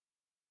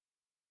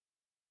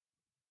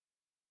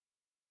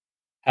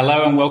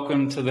Hello and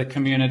welcome to the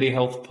Community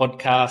Health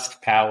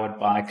Podcast powered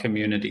by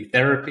Community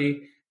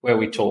Therapy, where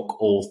we talk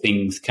all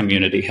things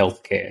community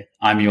healthcare.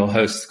 I'm your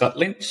host, Scott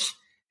Lynch.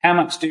 How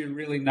much do you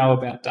really know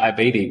about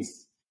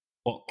diabetes?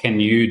 What can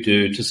you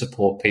do to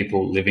support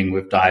people living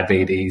with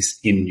diabetes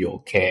in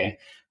your care?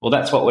 Well,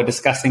 that's what we're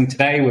discussing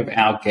today with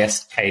our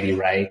guest, Katie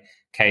Ray.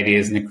 Katie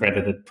is an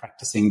accredited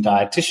practicing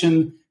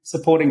dietitian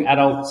supporting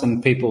adults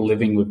and people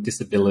living with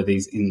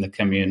disabilities in the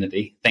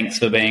community. Thanks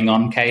for being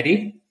on,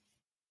 Katie.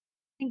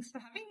 Thanks for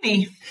having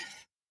me.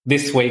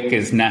 This week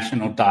is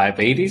National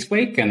Diabetes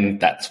Week,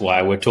 and that's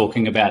why we're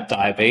talking about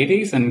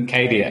diabetes. And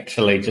Katie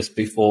actually, just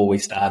before we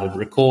started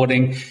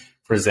recording,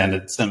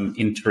 presented some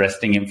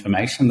interesting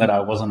information that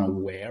I wasn't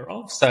aware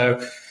of. So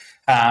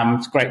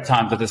it's a great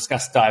time to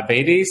discuss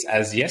diabetes,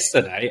 as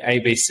yesterday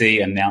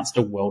ABC announced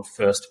a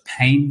world-first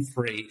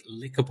pain-free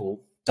lickable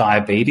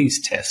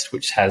diabetes test,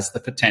 which has the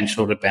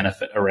potential to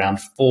benefit around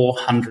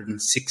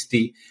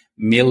 460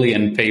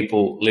 million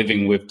people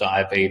living with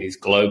diabetes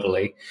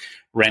globally,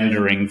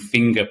 rendering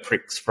finger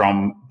pricks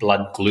from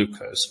blood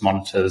glucose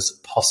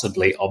monitors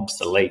possibly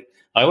obsolete.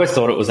 I always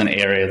thought it was an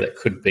area that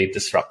could be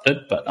disrupted,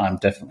 but I'm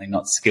definitely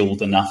not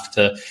skilled enough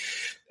to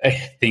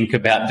think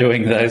about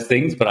doing those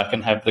things, but I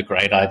can have the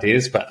great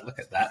ideas. But look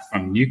at that,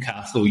 from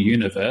Newcastle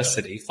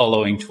University,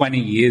 following 20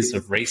 years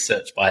of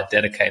research by a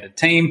dedicated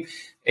team.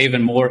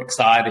 Even more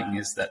exciting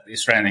is that the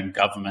Australian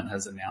government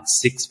has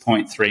announced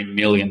 $6.3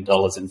 million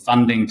in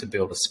funding to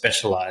build a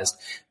specialised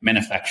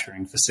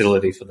manufacturing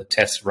facility for the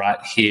test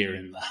right here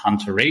in the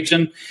Hunter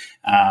region,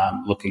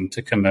 looking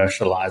to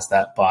commercialise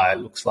that by,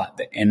 looks like,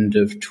 the end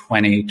of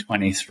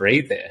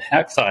 2023 there. How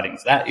exciting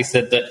is that? You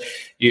said that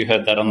you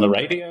heard that on the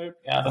radio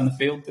out in the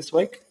field this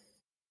week?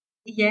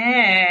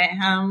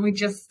 Yeah, we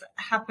just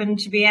happened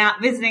to be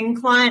out visiting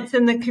clients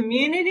in the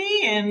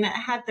community and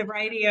had the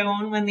radio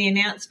on when the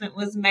announcement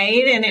was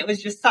made, and it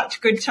was just such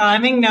good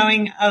timing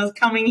knowing I was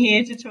coming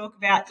here to talk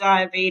about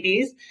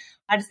diabetes.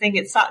 I just think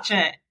it's such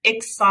an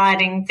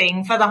exciting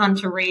thing for the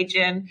Hunter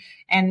region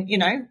and,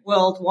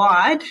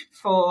 worldwide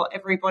for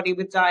everybody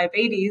with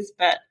diabetes.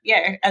 But,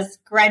 yeah, as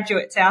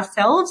graduates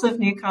ourselves of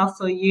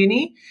Newcastle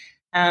Uni,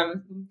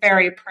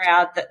 very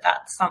proud that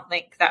that's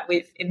something that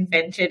we've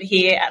invented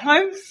here at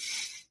home.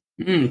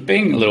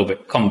 Being a little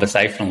bit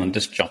conversational and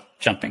just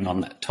jumping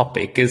on that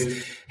topic,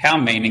 is how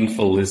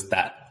meaningful is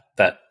that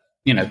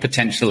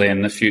potentially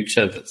in the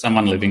future that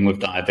someone living with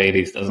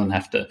diabetes doesn't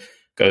have to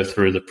go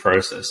through the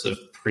process of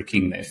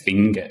pricking their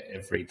finger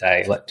every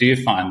day? Like, do you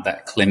find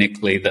that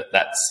clinically that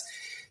that's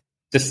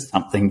just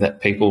something that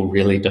people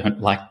really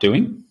don't like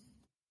doing?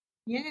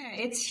 Yeah,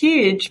 it's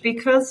huge,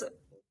 because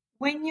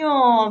when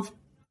you're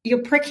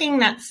pricking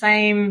that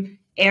same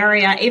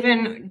area,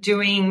 even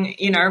doing,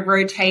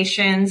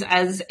 rotations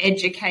as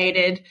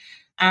educated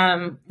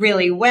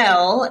really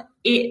well,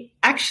 it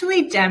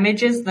actually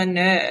damages the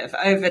nerve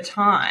over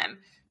time.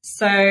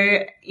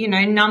 So,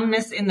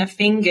 numbness in the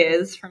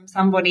fingers from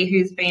somebody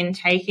who's been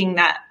taking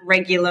that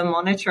regular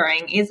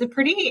monitoring is a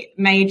pretty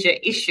major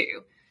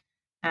issue.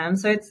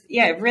 So it's,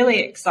 really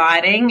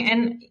exciting.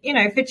 And,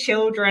 for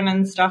children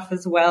and stuff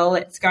as well,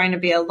 it's going to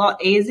be a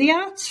lot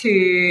easier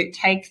to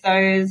take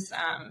those,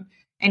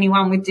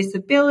 anyone with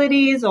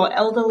disabilities or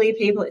elderly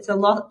people. It's a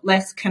lot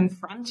less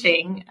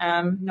confronting,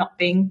 not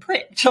being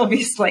pricked,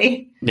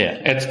 obviously. Yeah,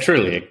 it's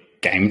truly a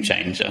game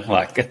changer.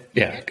 I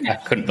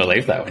couldn't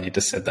believe that when you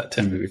just said that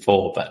to me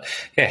before. But,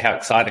 how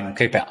exciting. We'll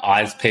keep our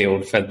eyes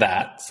peeled for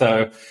that.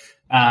 So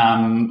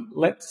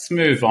let's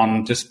move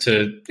on just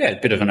to a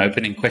bit of an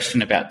opening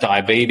question about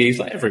diabetes.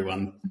 Like,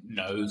 everyone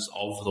knows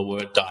of the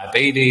word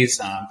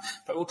diabetes,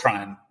 but we'll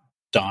try and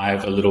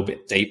dive a little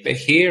bit deeper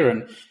here,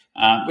 and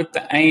with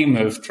the aim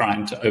of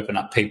trying to open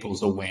up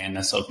people's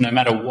awareness of, no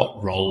matter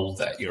what role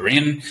that you're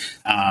in,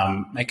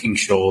 making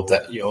sure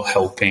that you're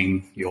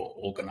helping your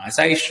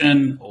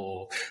organisation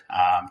or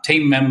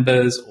team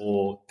members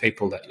or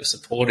people that you're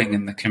supporting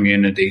in the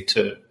community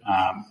to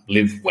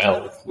live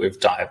well with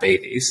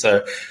diabetes.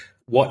 So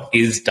what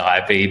is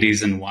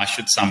diabetes, and why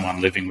should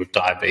someone living with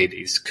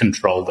diabetes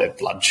control their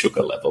blood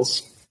sugar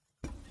levels?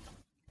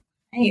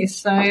 Okay,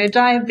 so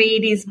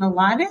diabetes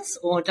mellitus,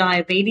 or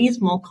diabetes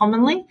more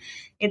commonly,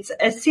 it's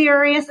a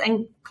serious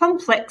and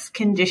complex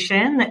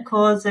condition that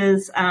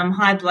causes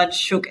high blood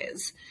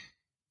sugars.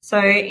 So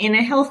in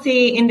a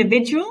healthy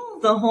individual,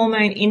 the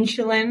hormone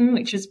insulin,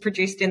 which is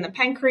produced in the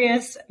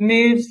pancreas,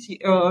 moves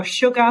your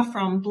sugar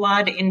from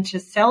blood into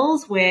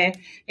cells where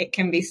it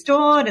can be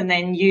stored and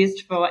then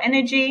used for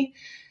energy.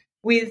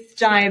 With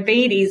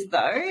diabetes,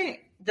 though,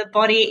 the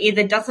body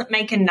either doesn't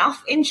make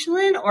enough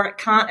insulin or it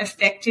can't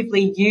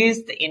effectively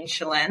use the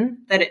insulin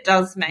that it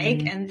does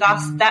make, and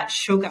thus that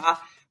sugar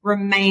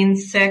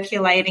remains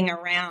circulating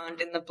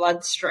around in the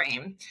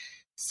bloodstream.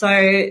 So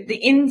the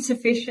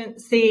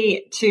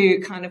insufficiency to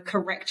kind of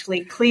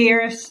correctly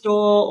clear,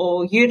 store,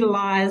 or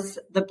utilize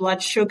the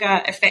blood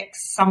sugar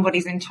affects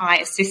somebody's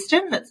entire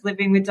system that's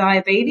living with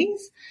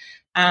diabetes,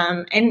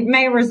 and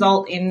may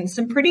result in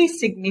some pretty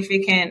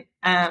significant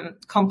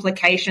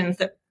complications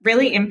that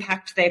really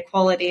impact their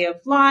quality of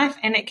life,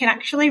 and it can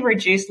actually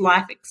reduce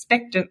life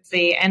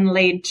expectancy and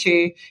lead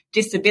to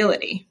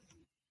disability.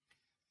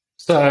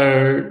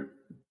 So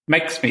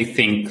makes me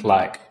think,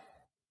 like,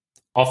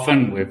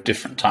 often with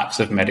different types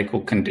of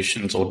medical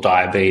conditions or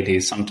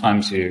diabetes,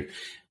 sometimes you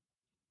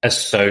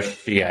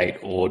associate,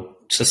 or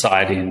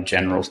society in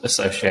general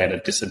associate, a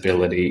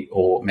disability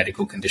or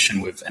medical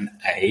condition with an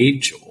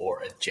age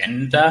or a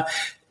gender.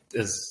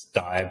 Is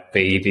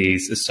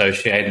diabetes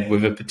associated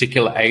with a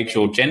particular age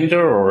or gender,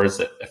 or is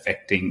it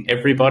affecting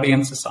everybody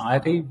in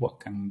society?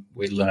 What can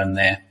we learn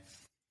there?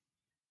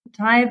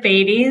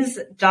 Diabetes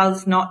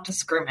does not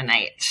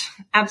discriminate.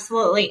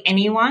 Absolutely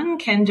anyone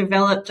can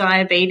develop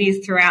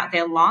diabetes throughout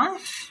their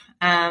life,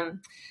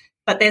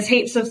 but there's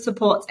heaps of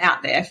supports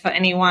out there for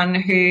anyone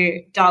who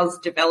does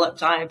develop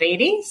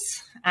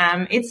diabetes.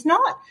 It's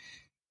not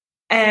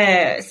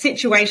a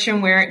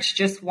situation where it's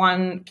just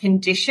one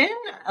condition.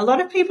 A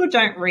lot of people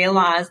don't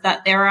realise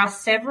that there are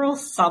several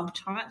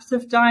subtypes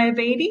of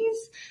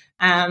diabetes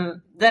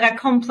that are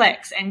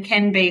complex and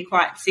can be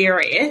quite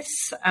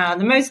serious.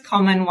 The most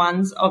common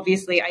ones,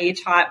 obviously, are your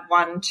type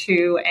 1,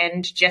 2,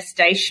 and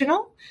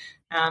gestational.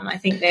 I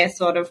think they're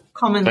sort of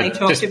commonly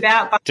talked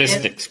about. But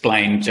just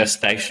explain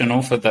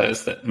gestational for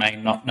those that may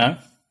not know.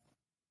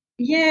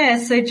 Yeah,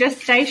 so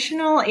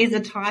gestational is a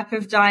type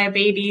of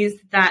diabetes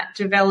that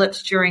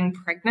develops during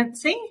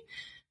pregnancy.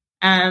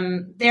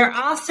 There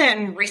are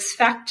certain risk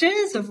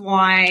factors of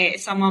why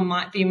someone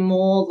might be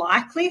more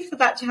likely for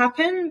that to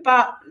happen,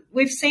 but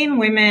we've seen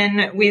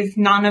women with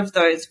none of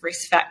those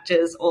risk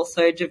factors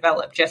also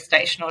develop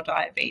gestational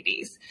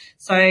diabetes.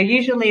 So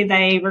usually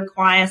they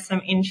require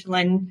some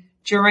insulin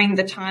during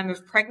the time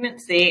of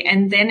pregnancy,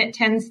 and then it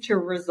tends to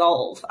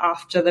resolve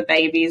after the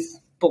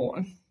baby's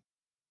born.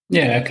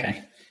 Yeah,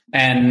 okay.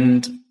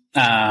 And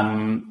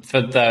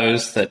for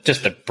those that,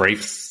 just a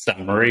brief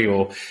summary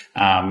or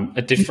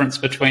a difference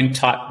between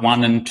type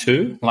 1 and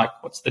 2, like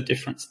what's the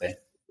difference there?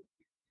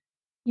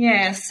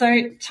 Yeah,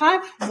 so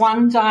type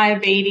 1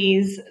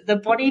 diabetes, the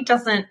body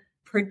doesn't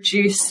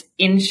produce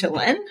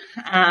insulin,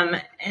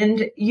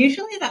 and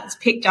usually that's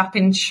picked up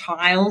in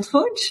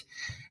childhood.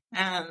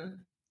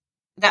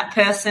 That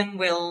person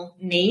will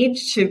need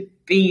to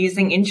be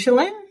using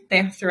insulin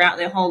throughout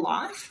their whole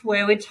life,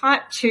 where with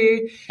type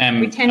 2,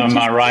 we tend to... Am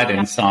I right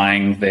in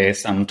saying there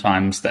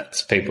sometimes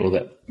that's people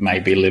that may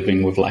be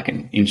living with like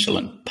an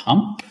insulin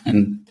pump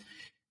and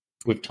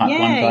with type 1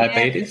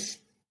 diabetes?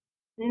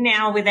 Yeah.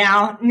 Now, with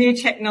our new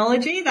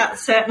technology,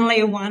 that's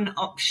certainly one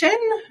option,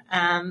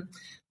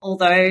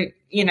 although,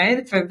 you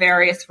know, for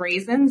various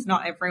reasons,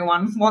 not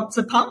everyone wants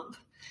a pump.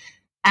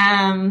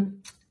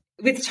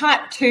 With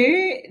type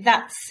 2,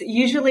 that's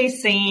usually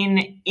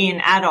seen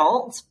in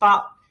adults,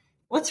 but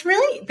what's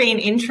really been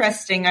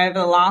interesting over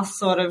the last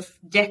sort of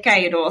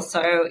decade or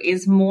so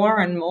is more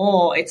and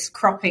more it's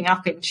cropping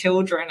up in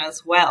children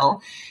as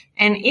well.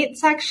 And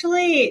it's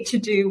actually to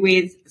do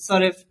with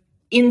sort of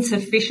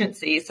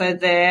insufficiency. So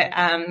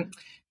their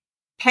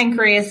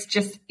pancreas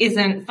just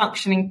isn't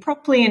functioning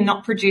properly and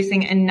not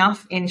producing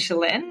enough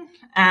insulin.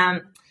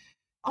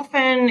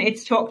 Often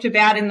it's talked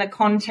about in the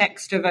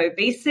context of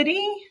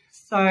obesity.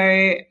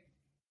 So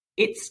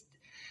it's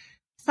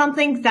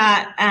something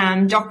that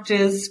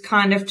doctors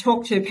kind of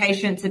talk to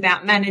patients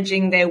about,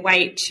 managing their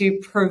weight to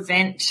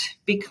prevent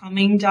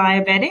becoming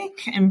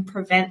diabetic and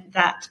prevent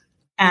that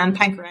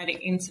pancreatic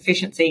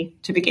insufficiency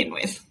to begin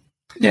with.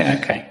 Yeah,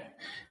 okay.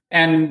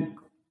 And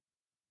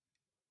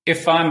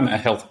if I'm a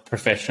health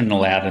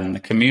professional out in the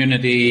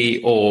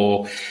community,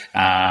 or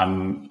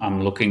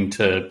I'm looking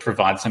to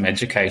provide some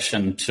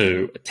education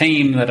to a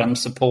team that I'm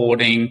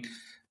supporting,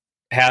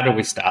 how do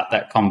we start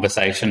that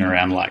conversation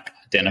around like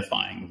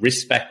identifying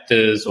risk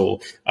factors? Or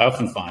I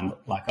often find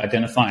like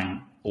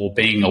identifying or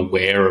being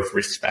aware of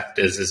risk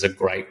factors is a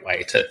great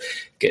way to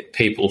get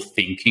people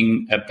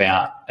thinking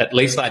about at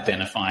least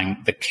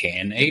identifying the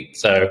care need.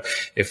 So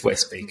if we're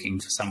speaking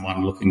to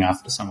someone looking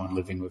after someone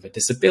living with a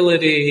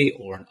disability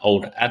or an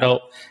older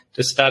adult,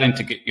 just starting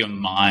to get your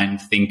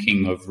mind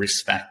thinking of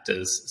risk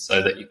factors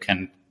so that you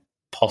can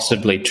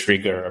possibly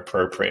trigger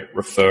appropriate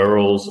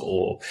referrals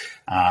or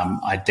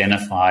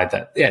identify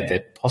that,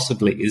 there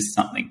possibly is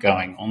something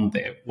going on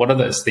there. What are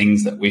those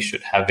things that we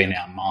should have in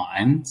our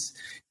minds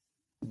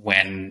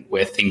when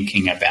we're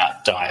thinking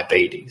about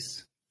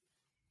diabetes?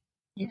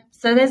 Yeah,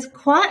 so there's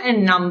quite a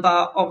number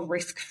of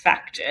risk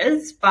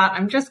factors, but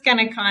I'm just going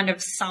to kind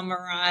of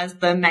summarize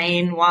the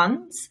main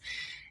ones.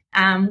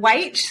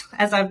 Weight,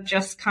 as I've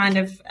just kind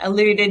of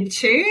alluded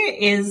to,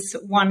 is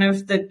one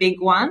of the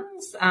big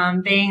ones.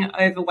 Being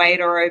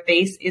overweight or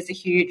obese is a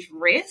huge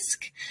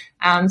risk,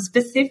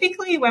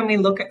 specifically when we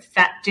look at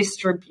fat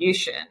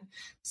distribution.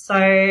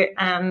 So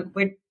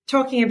we're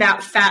talking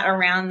about fat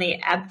around the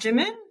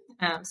abdomen,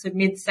 so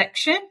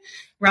midsection,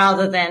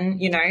 rather than,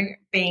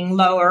 being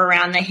lower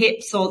around the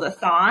hips or the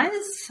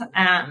thighs.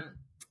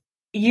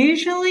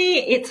 Usually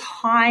it's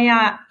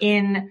higher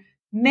in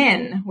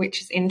men, which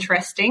is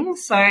interesting.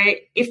 So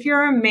if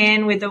you're a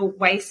man with a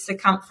waist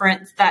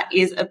circumference that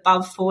is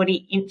above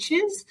 40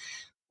 inches,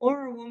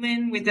 or a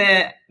woman with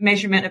a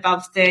measurement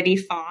above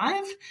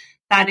 35,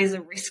 that is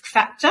a risk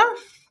factor.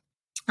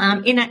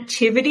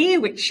 Inactivity,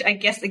 which I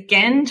guess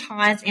again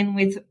ties in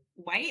with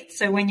weight.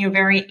 So when you're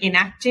very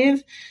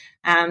inactive,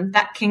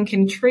 that can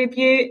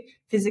contribute.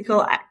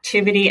 Physical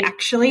activity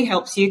actually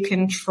helps you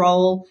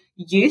control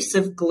use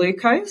of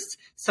glucose.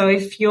 So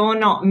if you're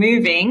not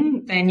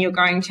moving, then you're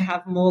going to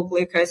have more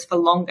glucose for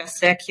longer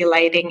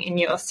circulating in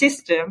your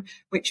system,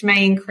 which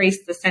may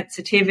increase the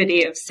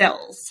sensitivity of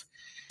cells.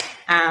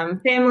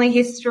 Family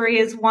history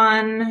is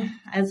one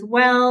as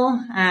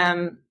well.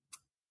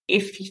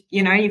 If,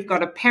 you've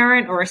got a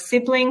parent or a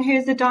sibling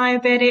who's a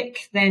diabetic,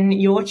 then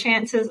your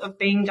chances of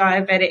being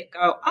diabetic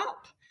go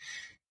up.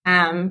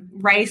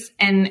 Race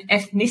and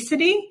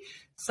ethnicity.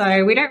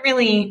 So we don't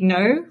really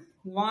know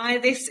why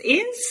this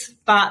is,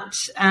 but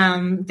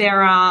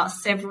there are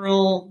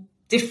several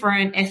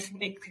different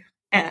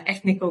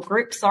ethnical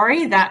groups,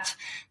 that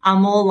are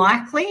more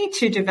likely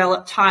to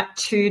develop type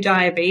 2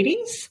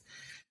 diabetes.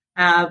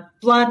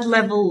 Blood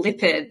level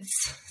lipids.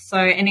 So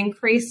an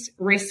increased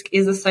risk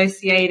is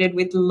associated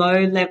with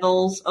low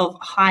levels of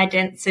high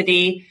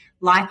density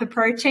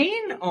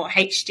lipoprotein or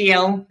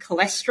HDL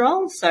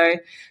cholesterol, so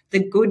the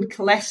good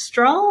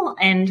cholesterol,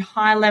 and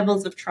high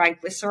levels of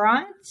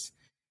triglycerides.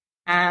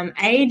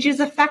 Age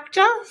is a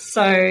factor,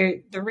 so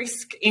the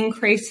risk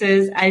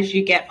increases as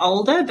you get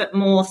older, but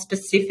more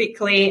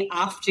specifically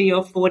after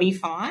you're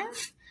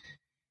 45.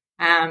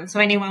 So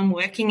anyone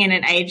working in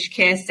an aged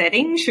care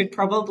setting should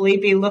probably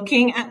be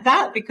looking at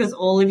that, because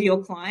all of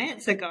your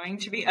clients are going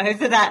to be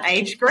over that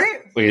age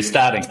group. Well, you're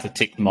starting to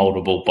tick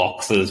multiple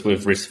boxes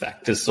with risk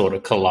factors sort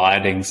of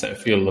colliding. So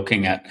if you're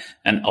looking at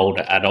an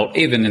older adult,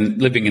 even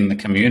living in the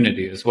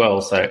community as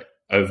well, so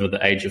over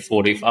the age of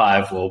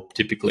 45 or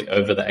typically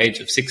over the age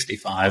of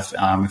 65,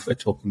 if we're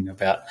talking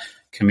about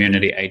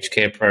community aged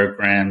care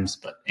programs,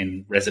 but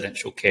in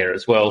residential care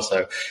as well.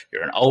 So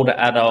you're an older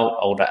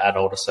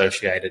adult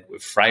associated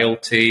with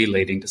frailty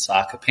leading to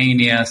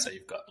sarcopenia. So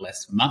you've got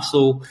less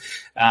muscle,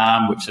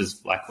 which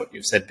is like what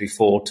you've said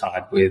before,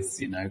 tied with,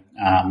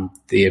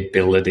 the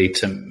ability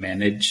to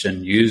manage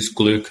and use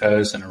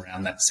glucose and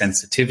around that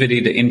sensitivity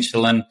to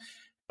insulin.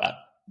 But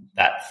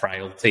that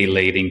frailty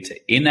leading to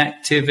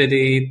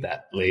inactivity,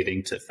 that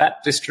leading to fat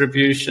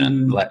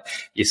distribution, like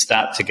you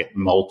start to get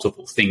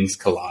multiple things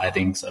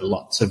colliding. So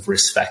lots of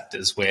risk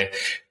factors where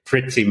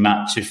pretty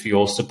much if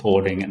you're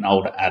supporting an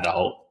older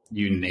adult,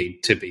 you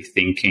need to be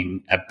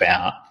thinking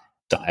about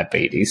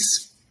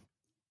diabetes.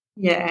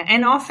 Yeah,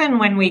 and often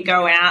when we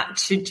go out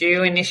to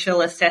do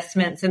initial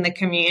assessments in the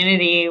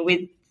community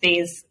with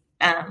these,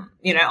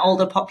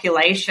 older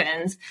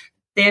populations,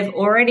 they've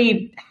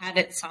already had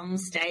at some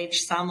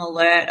stage some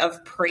alert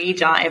of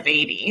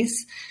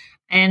pre-diabetes.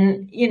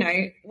 And,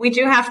 we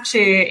do have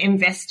to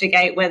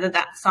investigate whether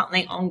that's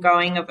something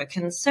ongoing of a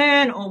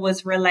concern or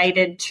was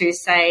related to,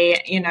 say,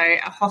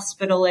 a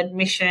hospital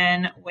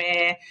admission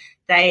where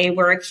they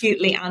were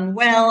acutely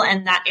unwell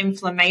and that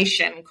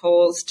inflammation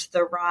caused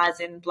the rise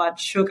in blood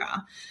sugar.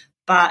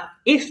 But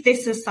if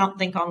this is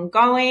something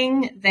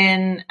ongoing,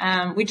 then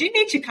we do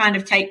need to kind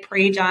of take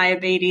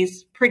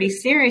pre-diabetes pretty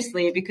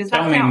seriously, because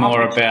that's I'm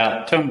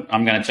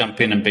going to jump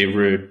in and be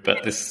rude,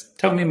 but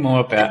tell me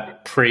more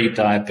about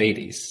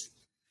pre-diabetes.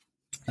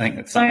 I think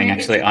that's something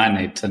actually I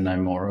need to know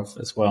more of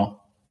as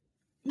well.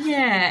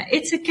 Yeah,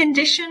 it's a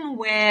condition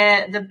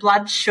where the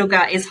blood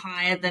sugar is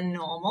higher than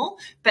normal,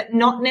 but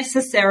not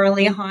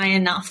necessarily high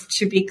enough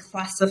to be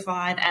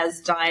classified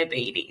as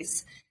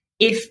diabetes.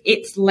 If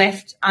it's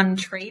left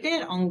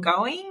untreated,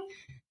 ongoing,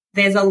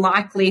 there's a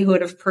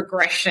likelihood of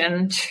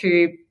progression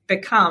to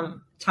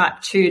become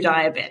type 2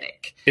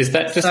 diabetic. Is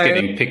that just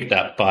getting picked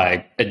up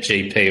by a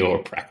GP or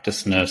a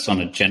practice nurse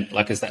on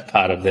is that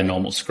part of their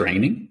normal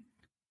screening?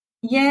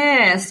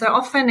 Yeah, so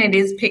often it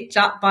is picked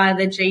up by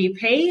the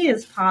GP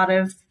as part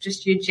of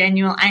just your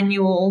general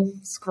annual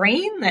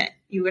screen that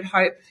you would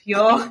hope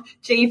your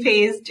GP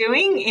is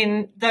doing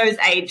in those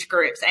age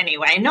groups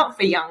anyway, not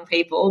for young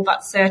people,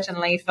 but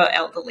certainly for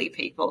elderly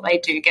people. They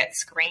do get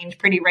screened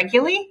pretty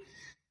regularly.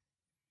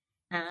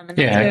 And that's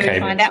where we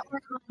find out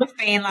what it would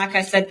be, like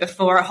I said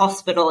before, a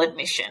hospital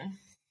admission.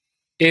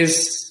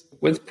 Is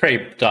with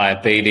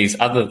pre-diabetes,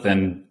 other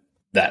than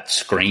that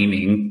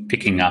screening,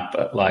 picking up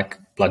at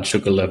blood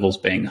sugar levels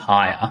being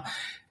higher,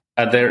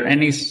 are there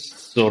any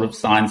sort of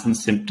signs and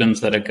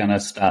symptoms that are going to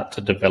start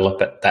to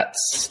develop at that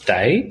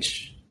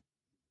stage?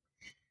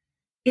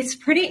 It's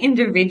pretty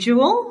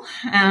individual.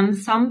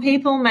 Some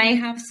people may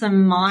have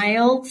some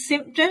mild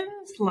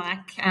symptoms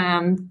like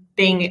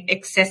being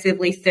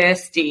excessively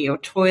thirsty or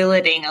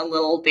toileting a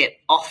little bit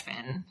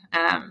often.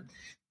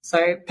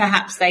 So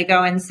perhaps they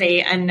go and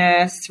see a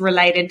nurse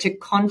related to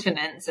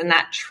continence, and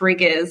that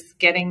triggers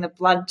getting the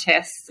blood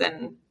tests,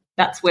 and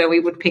that's where we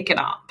would pick it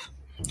up.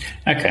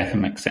 Okay, that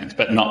makes sense.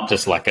 But not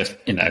just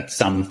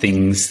some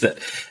things that,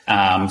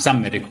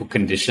 some medical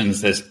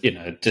conditions, there's,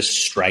 just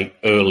straight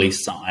early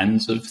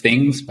signs of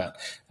things, but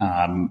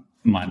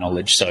my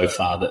knowledge so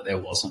far that there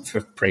wasn't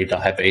for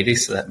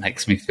pre-diabetes, so that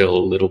makes me feel a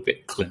little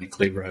bit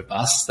clinically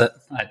robust that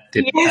I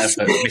didn't have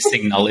a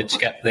missing knowledge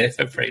gap there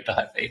for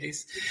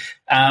pre-diabetes.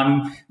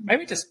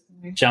 Maybe just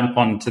jump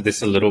onto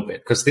this a little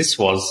bit, because this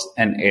was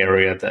an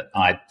area that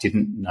I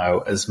didn't know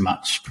as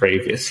much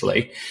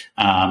previously.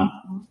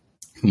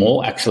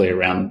 More actually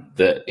around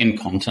the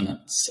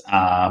incontinence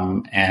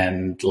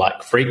and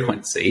like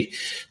frequency.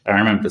 I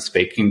remember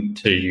speaking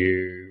to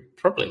you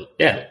probably,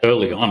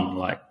 early on,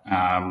 like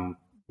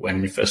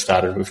when you first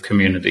started with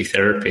community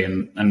therapy.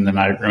 And then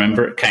I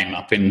remember it came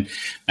up in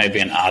maybe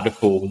an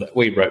article that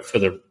we wrote for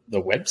the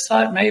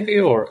website maybe,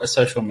 or a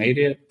social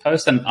media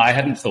post. And I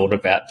hadn't thought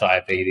about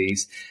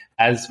diabetes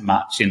as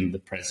much in the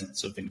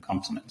presence of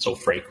incontinence or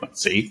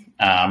frequency.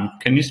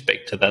 Can you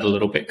speak to that a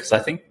little bit? Because I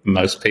think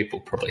most people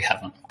probably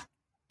haven't.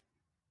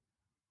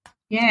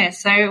 Yeah,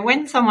 so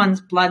when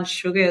someone's blood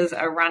sugars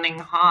are running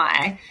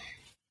high,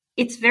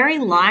 it's very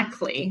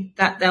likely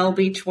that they'll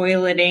be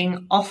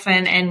toileting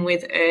often and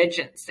with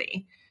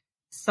urgency.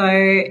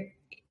 So,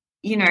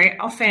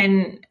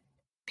 often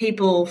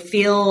people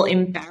feel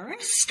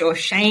embarrassed or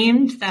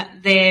shamed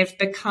that they've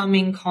become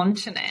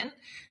incontinent,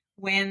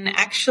 when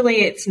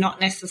actually it's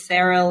not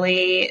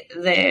necessarily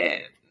the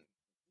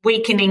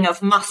weakening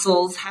of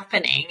muscles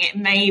happening. It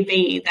may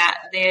be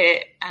that their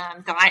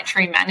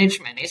dietary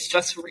management is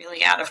just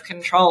really out of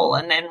control.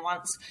 And then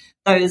once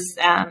those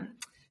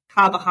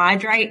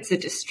carbohydrates are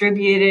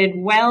distributed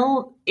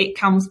well, it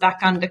comes back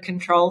under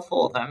control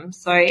for them.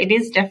 So it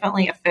is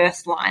definitely a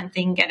first line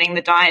thing, getting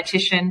the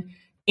dietitian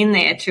in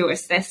there to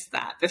assess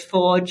that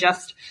before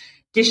just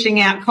dishing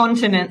out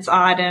continence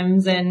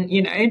items and,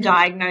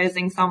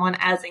 diagnosing someone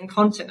as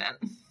incontinent.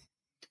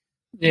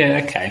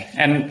 Yeah, okay.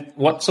 And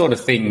what sort of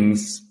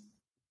things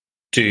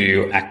do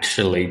you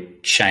actually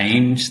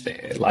change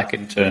there, like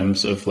in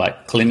terms of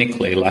like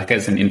clinically, like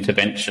as an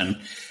intervention?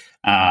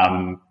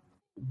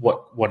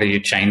 What are you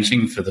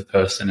changing for the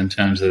person in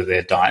terms of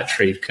their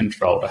dietary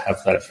control to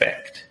have that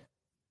effect?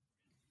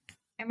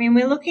 I mean,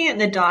 we're looking at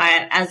the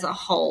diet as a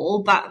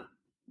whole, but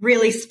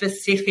really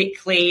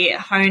specifically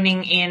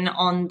honing in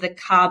on the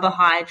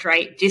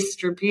carbohydrate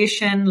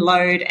distribution,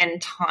 load,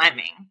 and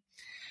timing.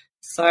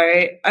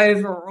 So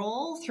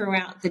overall,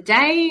 throughout the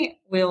day,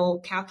 we'll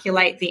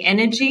calculate the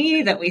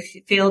energy that we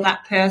feel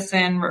that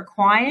person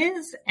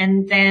requires,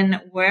 and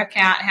then work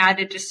out how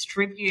to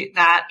distribute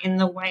that in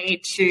the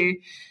way to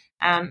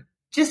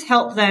just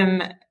help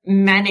them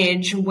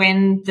manage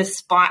when the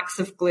spikes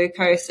of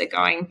glucose are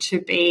going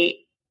to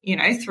be,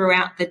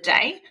 throughout the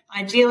day.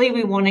 Ideally,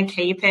 we want to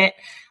keep it.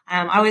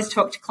 I always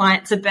talk to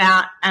clients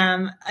about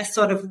a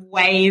sort of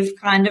wave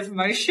kind of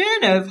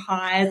motion of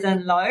highs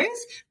and lows,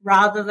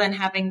 rather than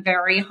having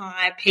very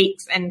high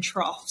peaks and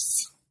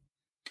troughs.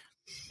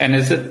 And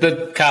is it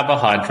the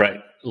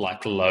carbohydrate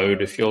like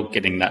load, if you're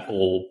getting that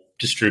all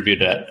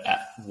distributed at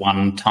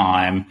one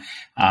time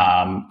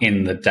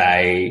in the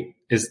day,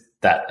 is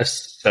that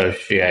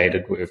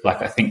associated with,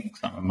 like, I think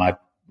some of my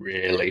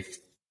really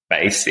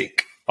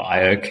basic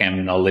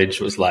biochem knowledge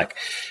was like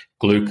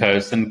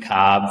glucose and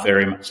carb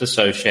very much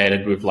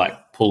associated with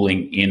like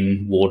pulling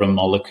in water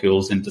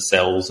molecules into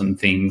cells and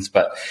things.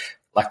 But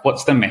like,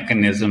 what's the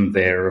mechanism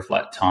there of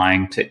like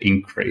trying to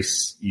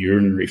increase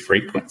urinary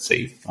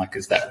frequency? Like,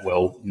 is that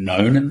well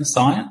known in the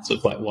science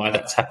of like why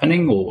that's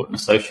happening, or an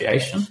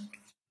association?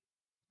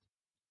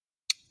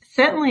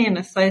 Certainly an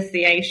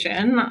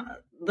association.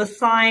 The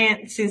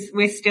science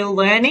we're still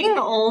learning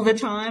all the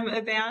time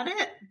about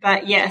it.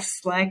 But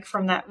yes, like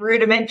from that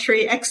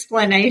rudimentary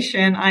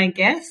explanation, I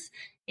guess,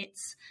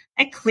 it's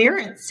a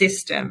clearance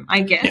system,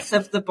 I guess,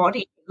 of the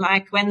body.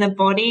 Like when the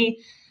body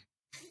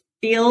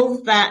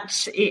feels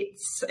that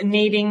it's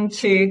needing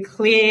to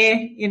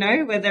clear,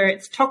 whether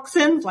it's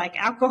toxins like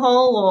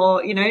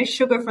alcohol or,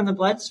 sugar from the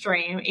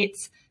bloodstream,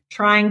 it's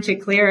trying to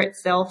clear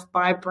itself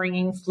by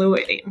bringing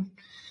fluid in.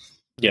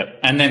 Yep.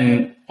 And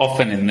then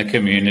often in the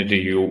community,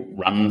 you'll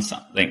run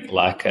something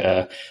like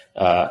a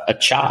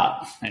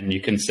chart, and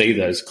you can see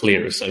those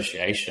clear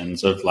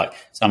associations of like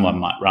someone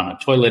might run a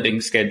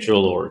toileting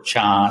schedule or a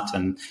chart,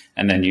 and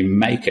then you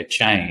make a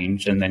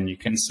change, and then you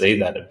can see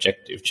that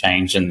objective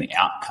change in the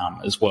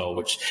outcome as well,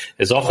 which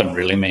is often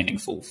really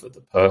meaningful for the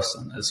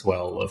person as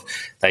well. Of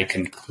they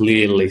can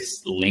clearly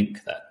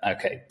link that,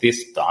 okay,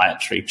 this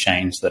dietary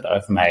change that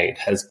I've made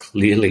has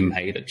clearly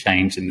made a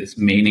change in this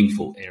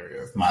meaningful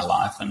area of my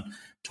life. And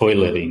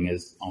toileting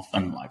is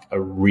often like a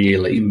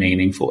really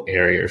meaningful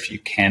area if you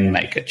can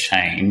make a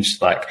change,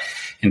 like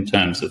in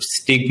terms of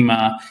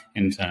stigma,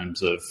 in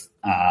terms of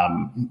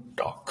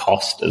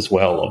cost as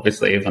well,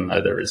 obviously, even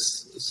though there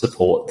is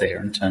support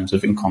there in terms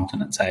of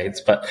incontinence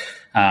aids. But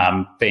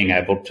being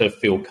able to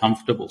feel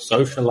comfortable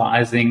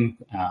socializing,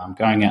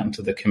 going out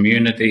into the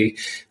community,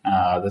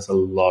 there's a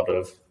lot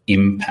of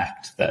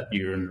impact that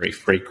urinary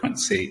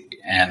frequency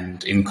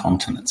and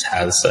incontinence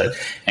has. So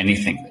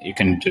anything that you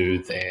can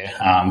do there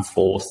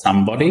for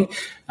somebody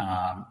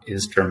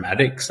is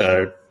dramatic.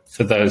 So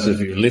for those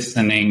of you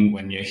listening,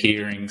 when you're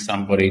hearing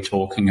somebody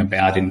talking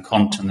about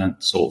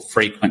incontinence or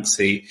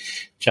frequency,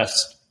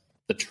 just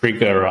the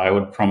trigger I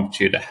would prompt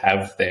you to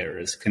have there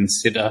is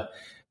consider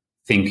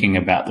thinking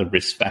about the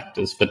risk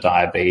factors for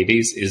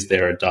diabetes. Is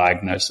there a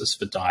diagnosis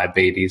for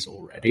diabetes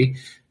already?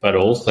 But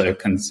also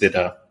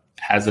consider,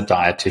 has a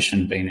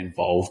dietitian been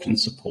involved in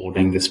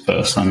supporting this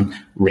person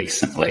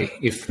recently?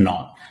 If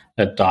not,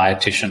 a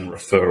dietitian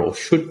referral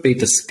should be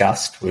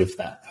discussed with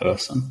that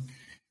person.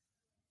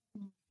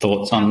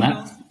 Thoughts on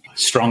that?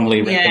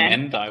 Strongly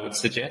recommend, I would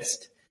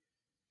suggest.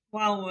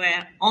 While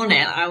we're on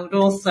it, I would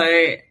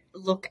also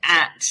look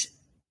at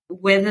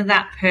whether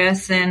that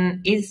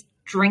person is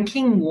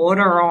drinking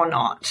water or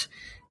not.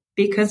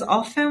 Because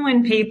often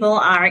when people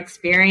are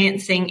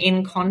experiencing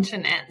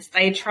incontinence,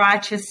 they try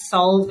to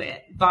solve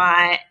it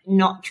by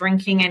not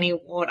drinking any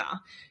water.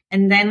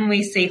 And then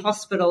we see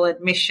hospital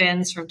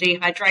admissions from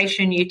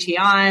dehydration,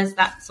 UTIs,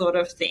 that sort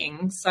of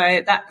thing.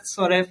 So that's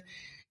sort of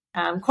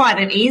quite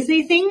an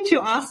easy thing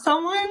to ask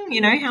someone,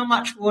 how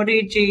much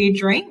water do you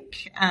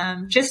drink?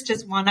 Just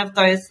as one of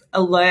those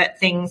alert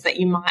things that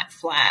you might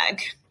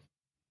flag.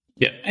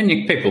 Yeah, and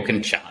people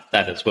can chart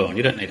that as well.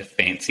 You don't need a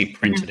fancy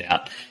printed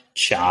out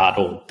chart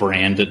or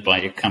branded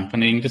by your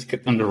company. You can just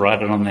get them to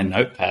write it on their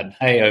notepad.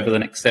 Hey, over the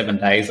next 7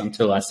 days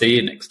until I see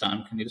you next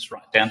time, can you just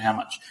write down how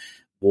much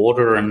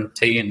water and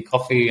tea and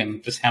coffee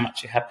and just how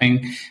much you're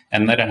having?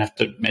 And they don't have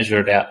to measure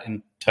it out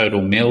in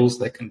total mils.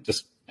 They can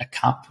just a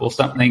cup or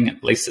something.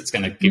 At least it's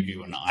going to give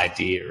you an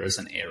idea as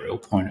an aerial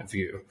point of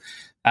view.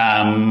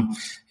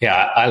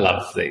 I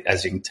love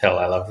as you can tell,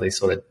 I love these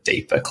sort of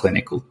deeper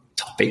clinical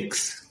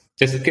topics.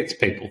 Just gets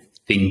people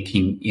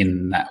thinking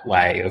in that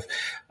way of,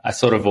 I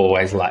sort of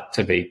always like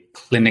to be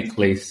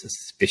clinically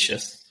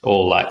suspicious,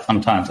 or like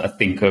sometimes I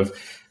think of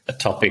a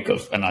topic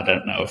of, and I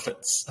don't know if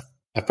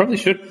I probably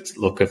should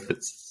look if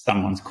it's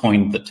someone's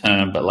coined the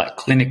term, but like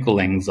clinical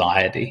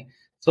anxiety.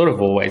 Sort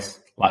of always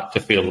like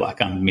to feel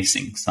like I'm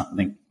missing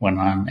something when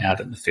I'm out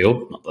in the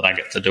field. Not that I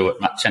get to do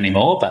it much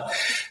anymore, but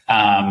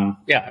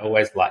I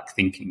always like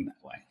thinking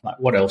that way. Like,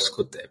 what else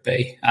could there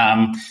be?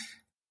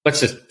 Let's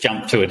just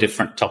jump to a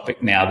different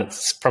topic now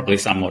that's probably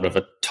somewhat of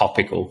a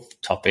topical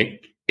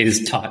topic.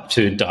 Is type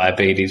 2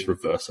 diabetes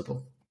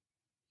reversible?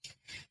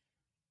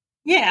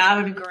 Yeah, I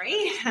would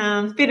agree.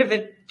 Bit of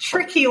a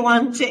tricky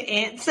one to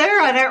answer.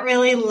 I don't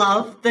really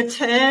love the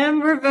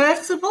term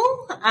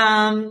reversible.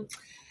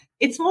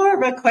 It's more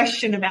of a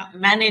question about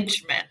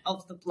management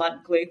of the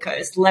blood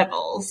glucose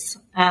levels.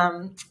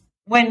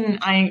 When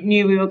I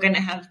knew we were going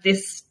to have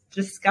this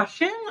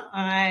discussion,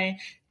 I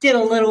did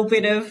a little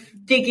bit of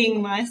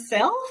digging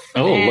myself.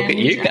 Oh, look at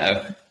you go.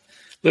 A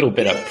little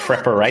bit of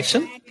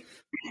preparation.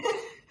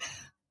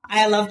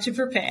 I love to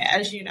prepare,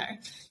 as you know.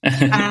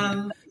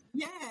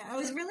 I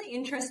was really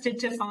interested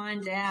to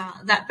find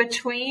out that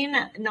between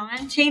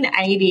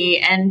 1980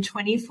 and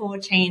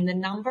 2014, the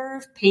number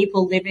of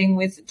people living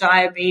with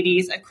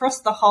diabetes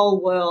across the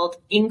whole world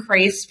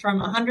increased from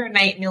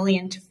 108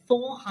 million to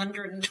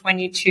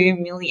 422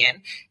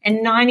 million,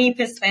 and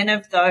 90%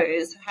 of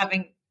those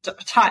having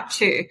type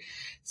 2.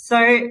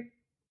 So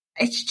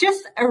it's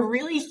just a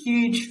really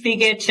huge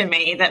figure to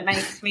me that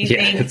makes me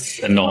think, it's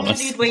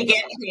enormous. How did we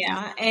get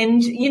here?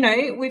 And,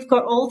 we've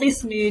got all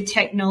this new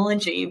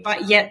technology,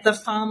 but yet the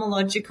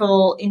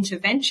pharmacological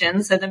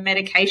intervention, so the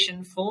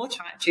medication for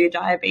type 2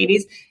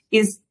 diabetes,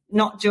 is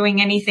not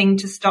doing anything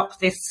to stop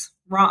this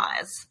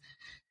rise.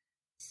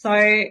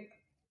 So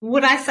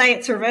would I say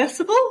it's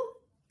reversible?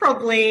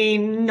 Probably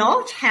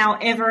not.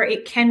 However,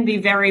 it can be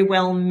very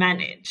well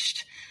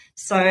managed.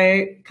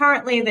 So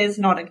currently there's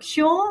not a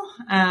cure.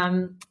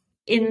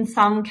 In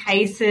some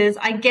cases,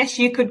 I guess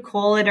you could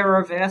call it a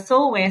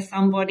reversal where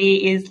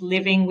somebody is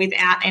living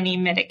without any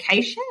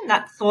medication.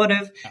 That's sort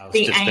of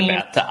the aim. I was just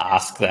about to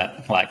ask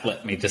that. Like,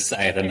 let me just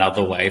say it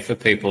another way for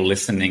people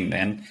listening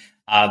then.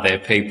 Are there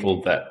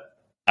people that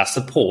are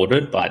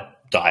supported by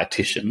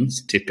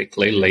dietitians,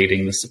 typically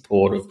leading the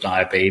support of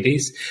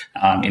diabetes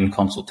in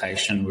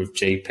consultation with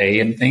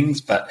GP and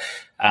things, but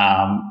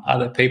are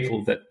there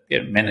people that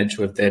manage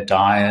with their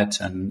diet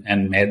and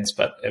meds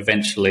but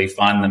eventually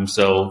find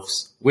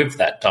themselves with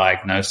that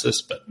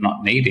diagnosis but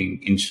not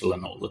needing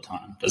insulin all the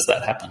time? Does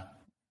that happen?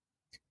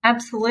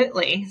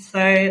 Absolutely. So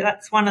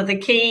that's one of the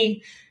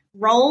key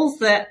roles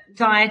that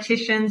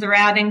dietitians are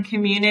out in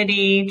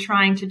community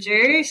trying to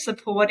do,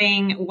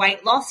 supporting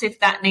weight loss if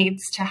that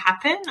needs to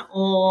happen,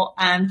 or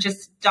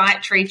just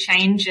dietary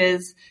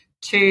changes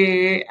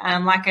to,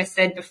 like I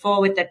said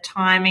before, with the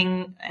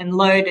timing and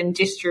load and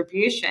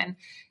distribution.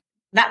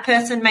 That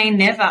person may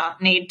never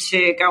need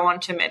to go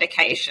onto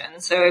medication.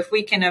 So if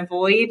we can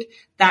avoid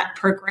that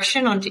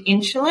progression onto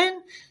insulin,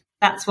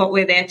 that's what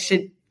we're there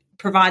to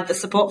provide the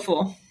support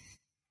for.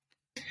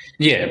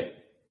 Yeah.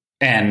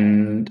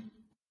 And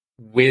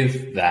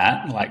with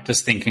that, like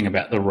just thinking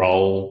about the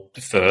role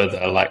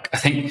further, like I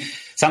think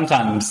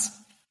sometimes,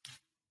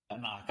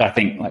 I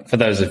think like for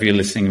those of you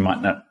listening, you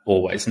might not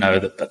always know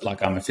that, but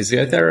like I'm a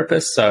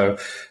physiotherapist, so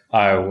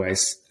I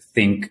always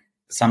think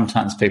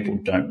sometimes people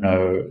don't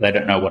know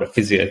what a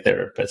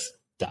physiotherapist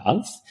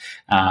does.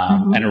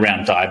 And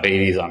around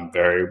diabetes, I'm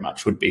very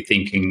much would be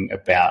thinking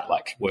about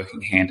like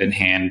working hand in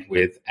hand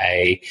with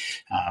a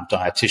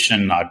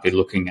dietitian. I'd be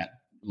looking at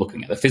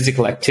the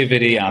physical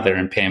activity. Are there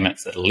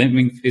impairments that are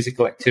limiting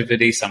physical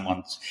activity?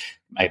 Someone's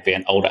maybe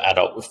an older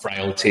adult with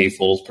frailty,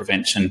 falls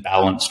prevention,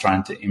 balance,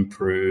 trying to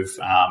improve,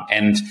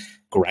 and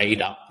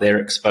grade up their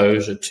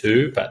exposure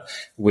too. But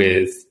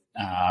with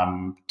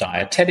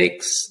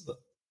dietetics,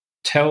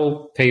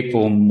 tell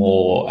people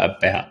more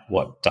about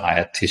what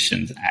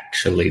dietitians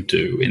actually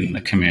do in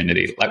the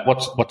community. Like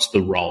what's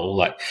the role?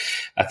 Like,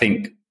 I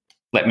think,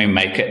 let me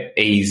make it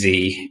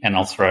easy and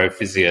I'll throw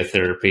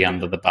physiotherapy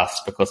under the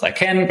bus because I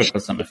can,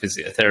 because I'm a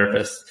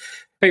physiotherapist.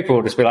 People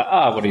will just be like,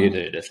 oh, what do you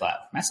do? Just like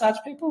massage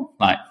people?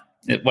 Like,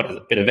 what is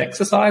it, a bit of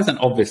exercise? And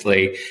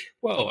obviously,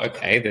 well,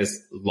 okay,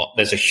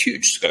 there's a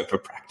huge scope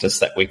of practice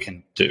that we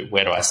can do.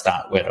 Where do I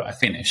start? Where do I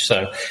finish?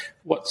 So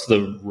what's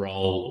the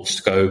role or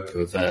scope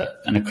of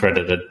an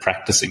accredited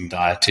practicing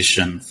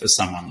dietitian for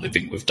someone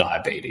living with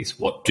diabetes?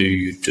 What do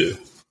you do?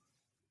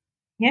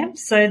 Yeah,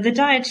 so the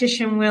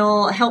dietitian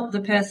will help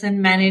the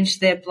person manage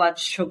their blood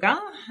sugar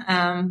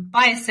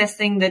by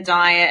assessing the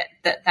diet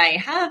that they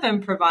have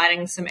and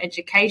providing some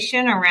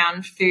education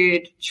around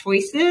food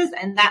choices.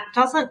 And that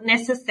doesn't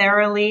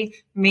necessarily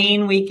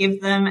mean we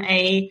give them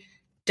a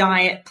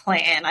diet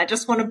plan. I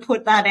just want to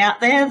put that out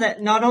there,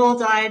 that not all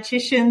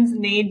dietitians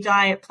need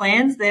diet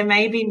plans. There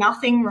may be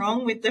nothing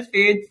wrong with the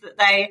foods that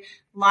they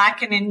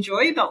like and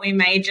enjoy, but we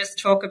may just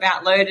talk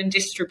about load and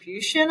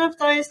distribution of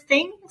those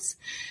things.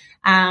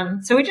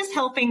 So we're just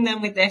helping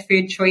them with their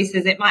food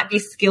choices. It might be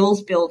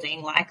skills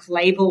building, like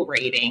label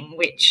reading,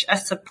 which a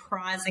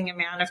surprising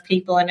amount of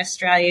people in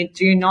Australia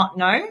do not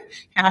know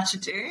how to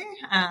do.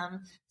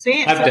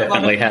 I've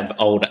definitely had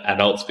older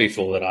adults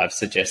before that I've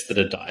suggested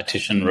a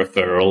dietitian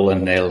referral,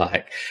 and they're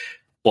like,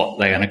 what,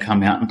 they're going to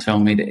come out and tell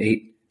me to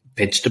eat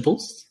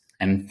vegetables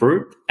and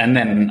fruit? And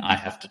then I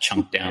have to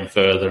chunk down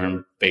further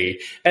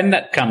and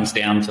that comes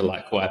down to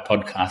like why a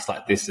podcast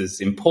like this is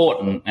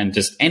important, and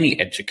just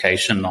any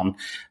education on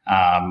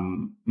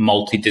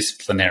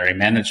multidisciplinary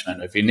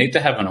management. If you need to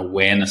have an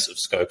awareness of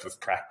scope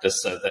of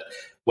practice, so that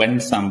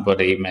when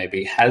somebody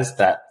maybe has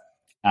that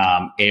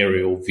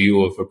aerial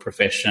view of a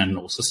profession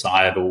or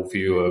societal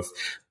view of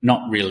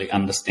not really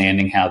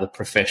understanding how the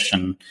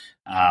profession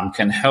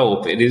can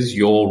help, it is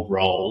your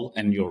role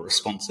and your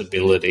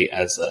responsibility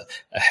as a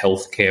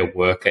healthcare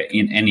worker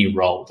in any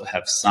role to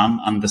have some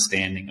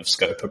understanding of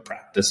scope of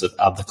practice of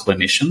other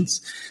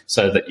clinicians,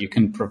 so that you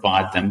can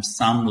provide them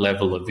some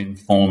level of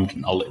informed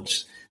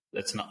knowledge.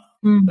 That's not,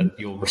 but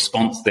your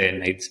response there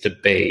needs to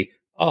be,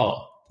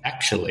 oh,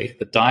 actually,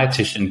 the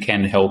dietitian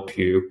can help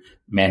you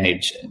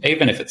manage,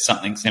 even if it's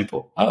something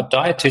simple. Oh,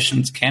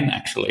 dietitians can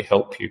actually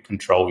help you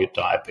control your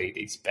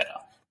diabetes better.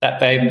 That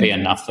may be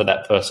enough for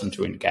that person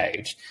to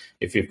engage.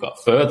 If you've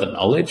got further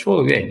knowledge,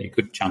 well, then you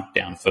could chunk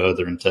down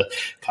further into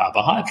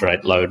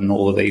carbohydrate load and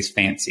all of these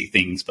fancy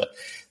things. But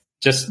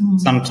just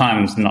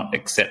sometimes not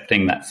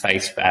accepting that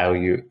face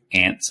value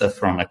answer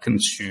from a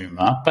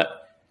consumer, but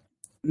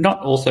not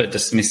also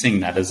dismissing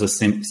that as a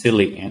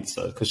silly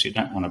answer, because you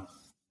don't want to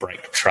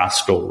break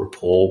trust or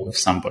rapport with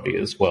somebody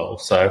as well.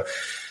 So,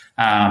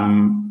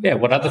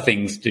 what other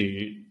things do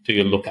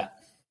you look at?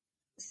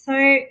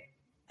 So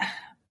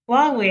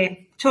while we're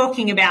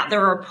talking about the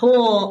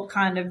rapport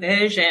kind of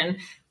version,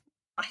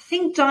 I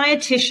think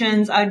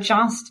dietitians are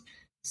just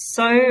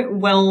so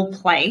well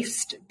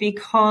placed,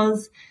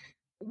 because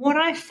what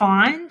I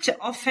find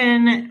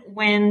often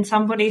when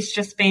somebody's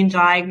just been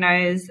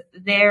diagnosed,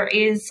 there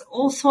is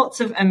all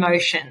sorts of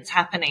emotions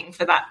happening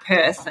for that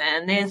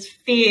person. There's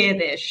fear,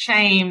 there's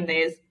shame,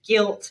 there's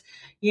guilt.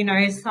 You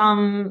know,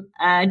 some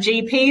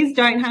GPs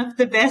don't have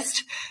the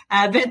best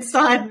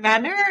bedside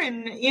manner,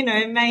 and, you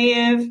know, may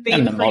have been...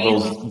 And the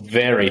model's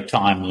very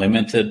time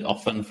limited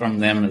often from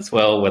them as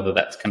well, whether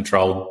that's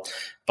controlled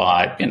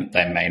by, you know,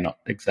 they may not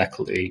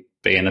exactly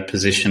be in a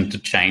position to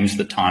change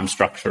the time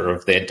structure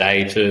of their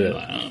day to,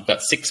 I've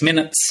got 6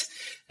 minutes,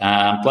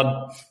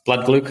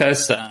 blood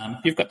glucose,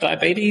 you've got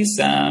diabetes,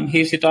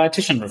 here's your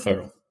dietitian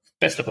referral.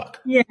 Best of luck.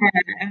 Yeah.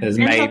 There's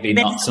maybe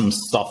not some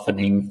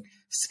softening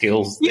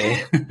skills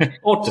there,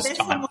 or just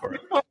time for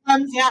it.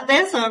 Ones out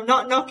there, so I'm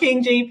not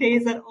knocking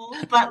GPs at all,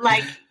 but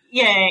like,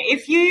 yeah,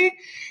 if you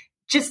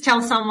just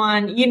tell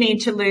someone you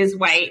need to lose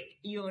weight,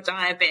 you're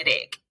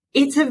diabetic,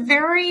 it's a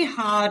very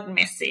hard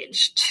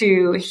message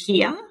to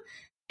hear,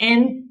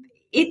 and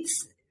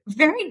it's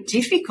very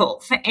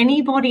difficult for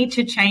anybody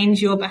to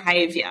change your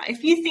behavior.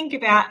 If you think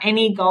about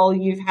any goal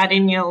you've had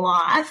in your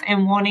life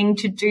and wanting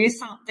to do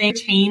something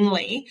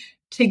routinely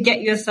to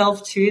get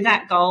yourself to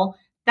that goal,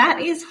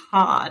 that is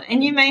hard,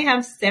 and you may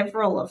have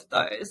several of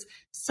those.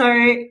 So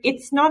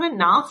it's not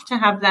enough to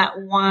have that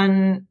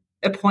one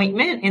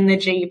appointment in the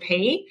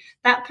GP.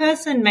 That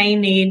person may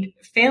need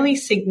fairly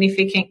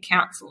significant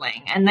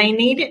counselling, and they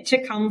need it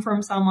to come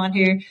from someone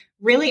who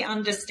really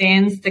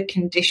understands the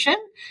condition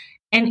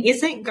and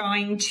isn't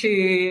going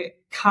to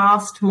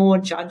cast more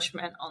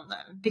judgment on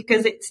them,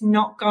 because it's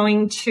not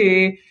going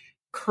to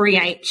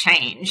create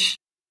change.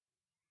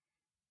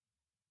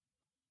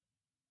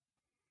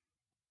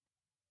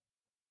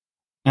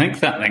 I think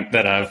something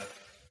that I've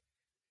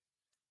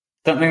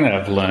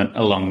learned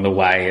along the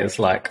way is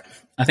like,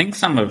 I think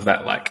some of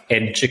that like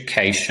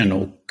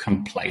educational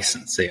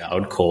complacency, I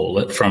would call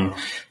it, from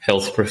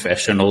health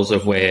professionals,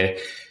 of where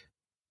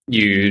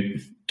you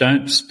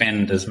don't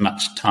spend as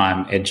much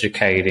time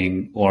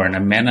educating, or in a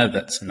manner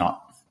that's not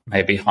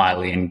maybe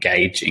highly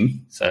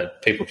engaging. So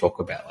people talk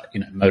about like,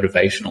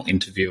 motivational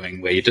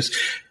interviewing, where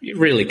you're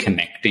really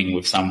connecting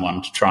with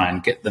someone to try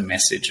and get the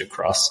message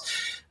across.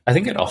 I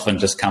think it often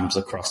just comes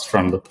across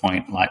from the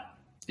point like,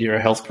 you're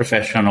a health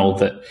professional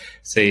that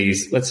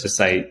sees, let's just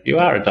say you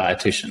are a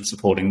dietitian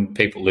supporting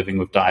people living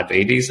with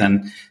diabetes,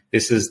 and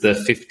this is the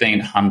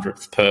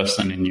 1500th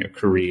person in your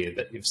career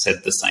that you've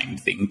said the same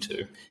thing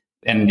to.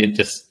 And it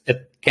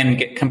can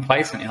get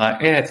complacent. You're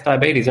like, yeah, it's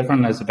diabetes.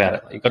 Everyone knows about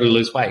it. You've got to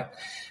lose weight.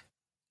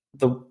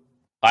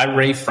 I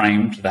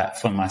reframed that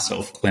for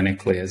myself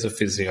clinically as a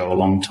physio a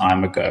long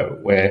time ago,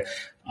 where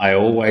I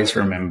always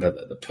remember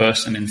that the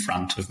person in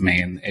front of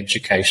me and the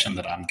education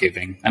that I'm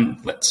giving,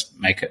 and let's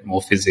make it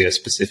more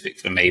physio-specific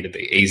for me to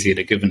be easier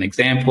to give an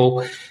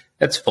example,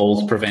 it's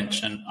falls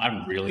prevention.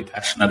 I'm really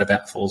passionate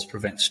about falls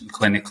prevention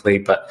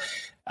clinically, but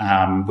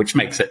which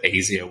makes it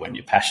easier when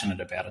you're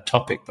passionate about a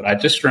topic. But I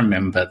just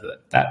remember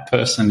that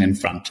person in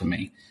front of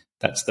me,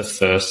 that's the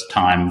first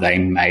time they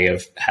may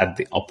have had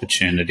the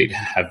opportunity to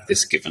have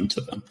this given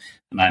to them.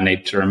 And I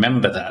need to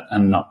remember that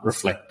and not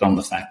reflect on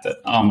the fact that,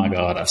 oh my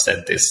God, I've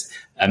said this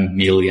a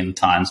million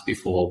times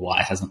before.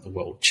 Why hasn't the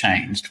world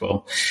changed?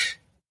 Well,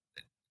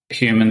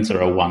 humans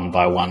are a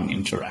one-by-one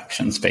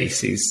interaction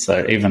species.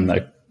 So even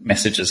though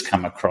messages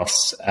come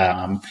across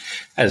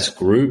as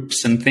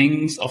groups and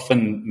things,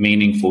 often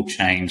meaningful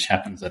change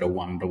happens at a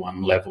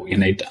one-to-one level. You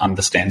need to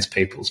understand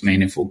people's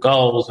meaningful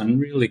goals and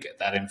really get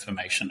that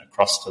information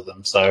across to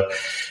them. So,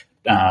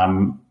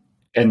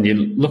 and you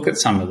look at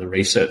some of the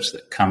research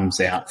that comes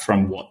out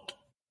from what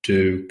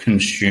do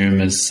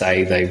consumers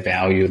say they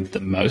valued the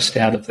most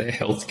out of their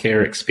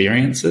healthcare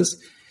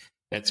experiences.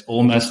 That's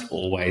almost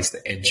always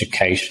the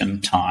education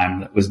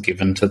time that was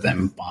given to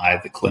them by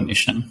the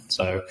clinician.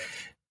 So,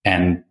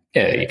 and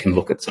yeah, you can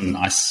look at some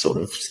nice sort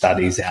of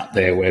studies out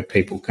there where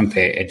people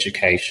compare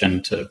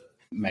education to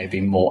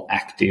maybe more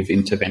active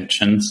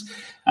interventions.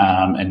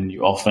 And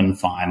you often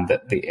find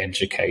that the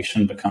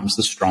education becomes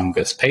the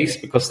strongest piece,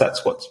 because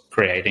that's what's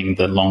creating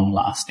the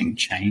long-lasting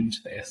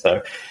change there. So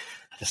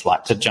I just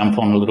like to jump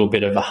on a little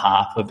bit of a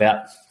harp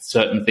about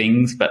certain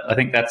things, but I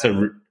think that's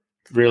a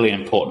really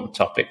important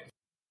topic.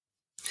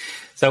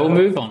 So we'll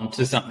move on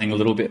to something a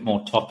little bit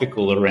more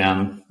topical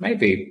around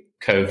maybe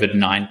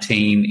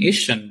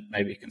COVID-19-ish, and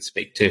maybe you can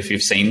speak to if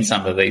you've seen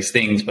some of these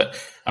things. But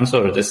I'm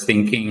sort of just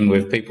thinking,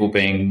 with people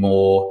being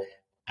more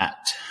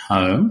at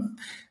home,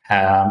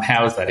 how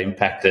has that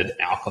impacted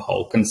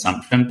alcohol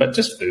consumption, but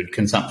just food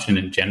consumption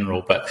in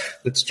general? But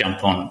let's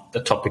jump on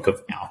the topic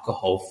of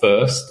alcohol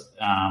first.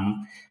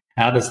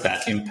 How does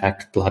that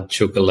impact blood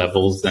sugar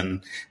levels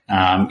and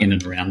in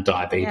and around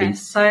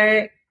diabetes?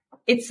 Yeah, so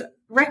it's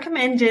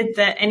recommended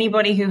that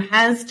anybody who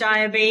has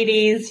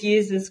diabetes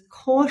uses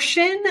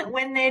caution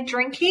when they're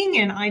drinking,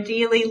 and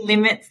ideally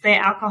limits their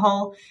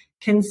alcohol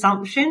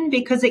consumption,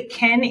 because it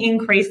can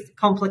increase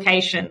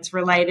complications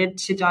related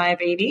to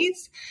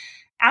diabetes.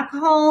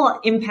 Alcohol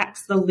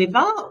impacts the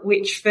liver,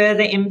 which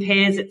further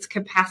impairs its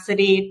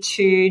capacity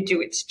to do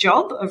its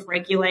job of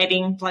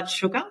regulating blood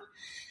sugar.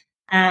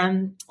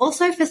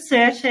 Also, for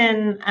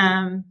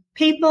certain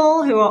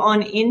people who are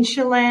on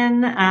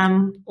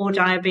insulin or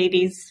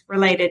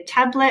diabetes-related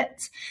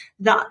tablets,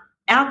 the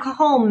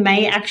alcohol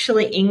may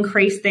actually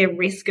increase their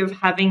risk of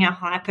having a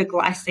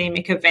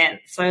hyperglycemic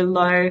event, so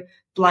low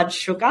blood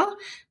sugar.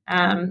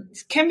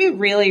 It can be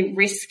really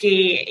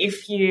risky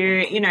if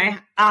you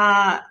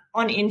are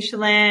on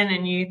insulin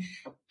and you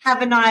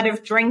have a night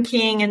of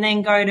drinking and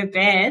then go to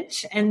bed,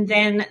 and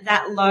then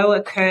that low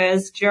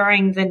occurs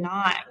during the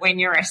night when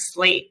you're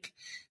asleep.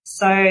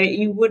 So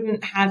you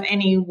wouldn't have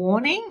any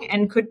warning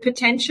and could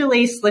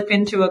potentially slip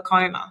into a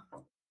coma.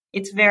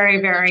 It's very,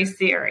 very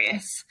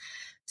serious.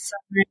 So,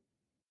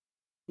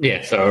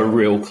 so a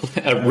real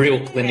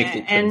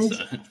clinical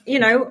concern.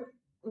 And,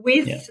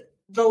 with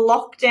the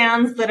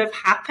lockdowns that have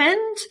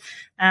happened,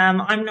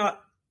 I'm not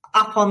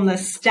up on the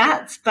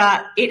stats,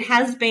 but it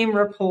has been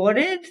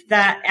reported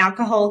that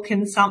alcohol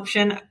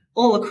consumption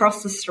all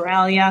across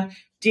Australia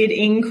did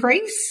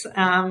increase.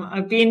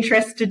 I'd be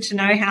interested to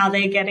know how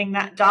they're getting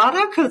that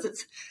data, because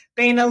it's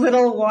been a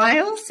little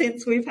while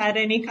since we've had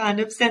any kind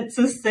of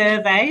census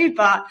survey,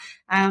 but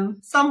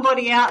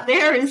somebody out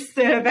there is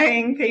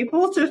surveying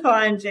people to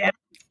find out.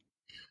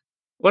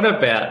 What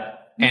about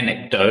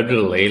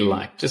anecdotally,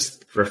 like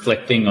just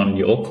reflecting on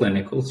your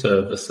clinical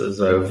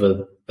services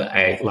over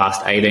the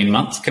last 18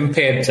 months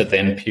compared to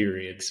then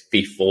periods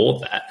before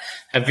that?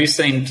 Have you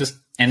seen just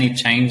any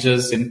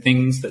changes in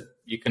things that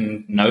you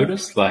can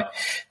notice, like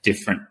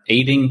different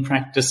eating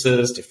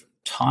practices, different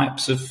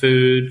types of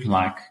food,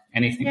 like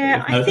anything?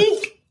 Yeah, I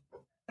think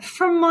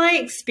From my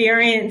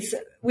experience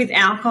with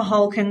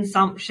alcohol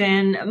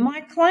consumption,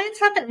 my clients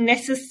haven't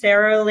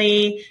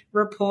necessarily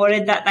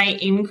reported that they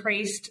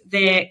increased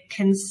their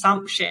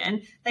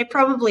consumption. They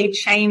probably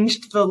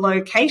changed the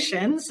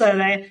location, so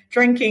they're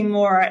drinking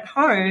more at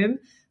home.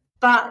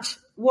 But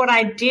what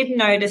I did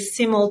notice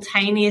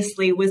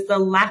simultaneously was the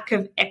lack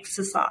of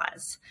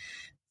exercise.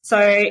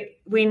 So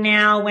we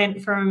now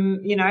went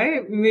from,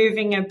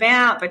 moving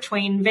about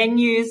between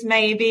venues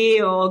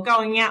maybe, or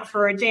going out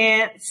for a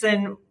dance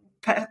and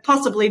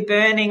possibly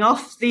burning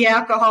off the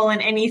alcohol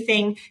and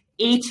anything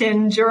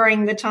eaten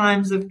during the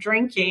times of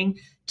drinking,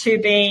 to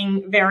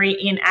being very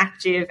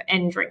inactive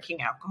and drinking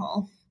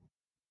alcohol.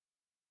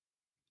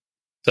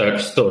 So it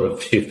sort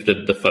of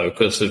shifted the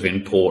focus of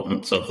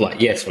importance of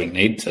yes, we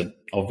need to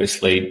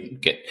obviously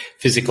get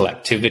physical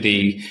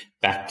activity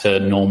back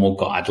to normal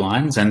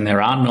guidelines. And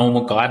there are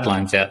normal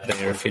guidelines out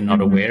there if you're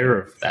not aware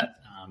of that,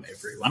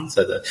 everyone,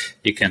 so that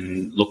you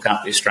can look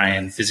up the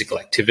Australian physical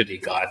activity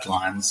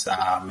guidelines,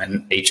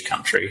 and each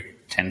country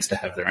tends to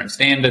have their own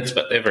standards,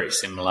 but they're very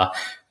similar.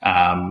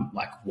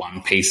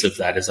 One piece of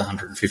that is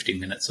 150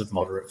 minutes of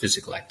moderate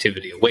physical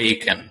activity a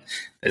week, and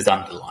there's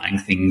underlying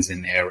things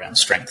in there around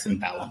strength and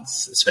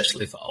balance,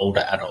 especially for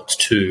older adults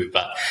too.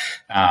 But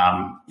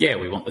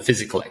we want the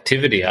physical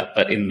activity up,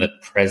 but in the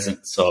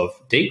presence of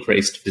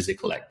decreased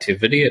physical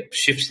activity, it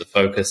shifts the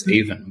focus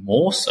even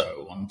more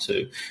so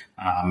onto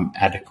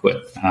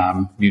adequate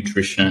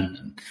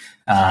nutrition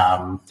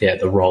and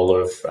the role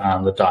of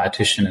the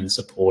dietitian in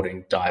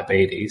supporting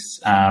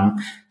diabetes.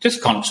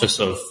 Just conscious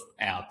of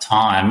our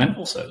time and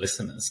also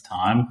listeners'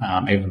 time,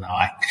 even though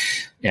I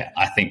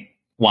think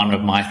one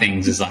of my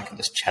things is I can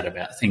just chat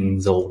about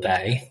things all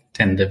day,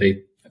 tend to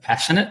be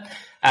passionate.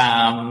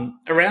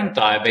 Around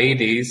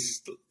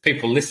diabetes,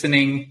 people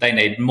listening, they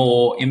need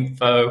more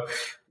info.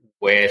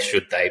 Where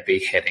should they be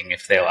heading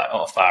if they're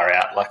far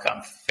out, like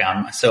I've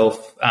found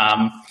myself?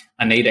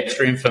 I need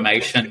extra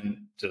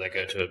information. Do they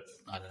go to,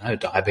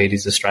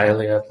 Diabetes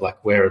Australia?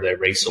 Where are their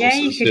resources?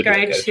 Yeah, you could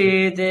go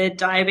to the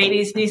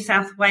Diabetes New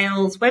South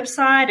Wales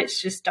website.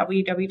 It's just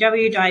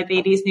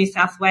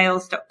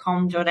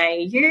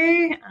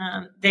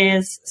www.diabetesnewsouthwales.com.au.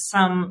 There's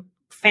some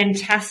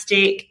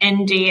fantastic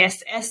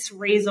NDSS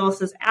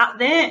resources out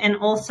there, and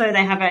also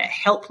they have a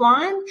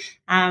helpline,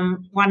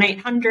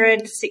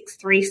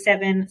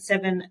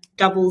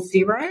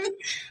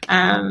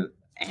 1-800-637-700.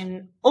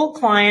 And all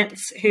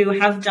clients who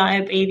have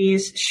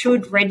diabetes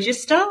should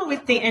register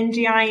with the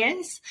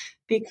NDIS,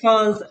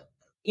 because,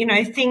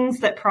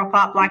 things that crop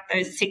up like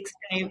those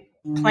 6-day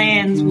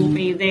plans will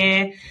be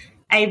there,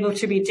 able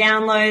to be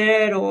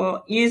downloaded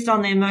or used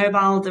on their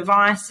mobile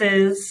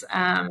devices.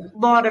 A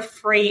lot of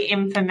free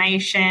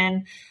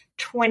information,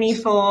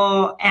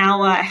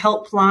 24-hour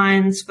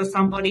helplines for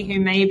somebody who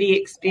may be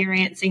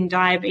experiencing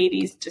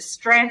diabetes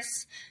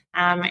distress.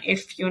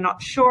 If you're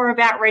not sure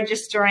about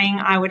registering,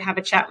 I would have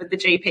a chat with the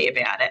GP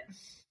about it.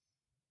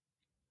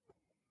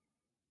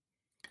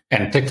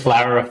 And to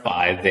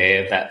clarify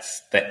there,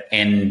 that's the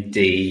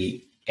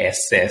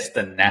NDSS,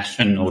 the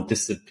National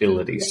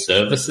Disability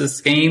Services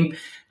Scheme,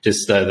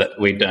 just so that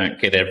we don't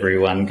get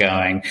everyone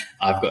going,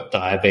 I've got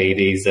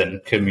diabetes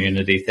and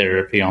community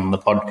therapy on the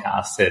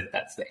podcast said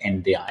that's the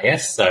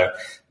NDIS. So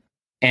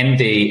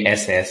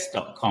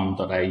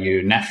ndss.com.au,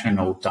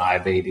 National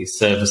Diabetes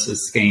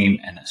Services Scheme,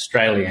 an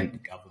Australian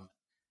government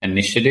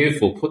initiative.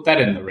 We'll put that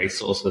in the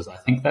resources. I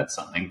think that's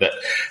something that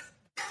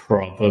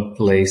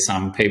probably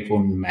some people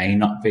may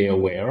not be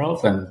aware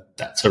of, and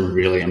that's a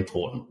really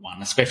important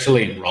one,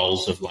 especially in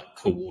roles of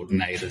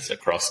coordinators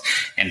across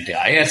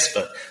NDIS,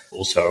 but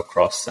also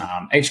across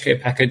aged care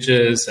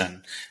packages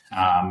and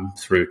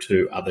through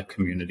to other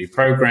community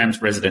programs,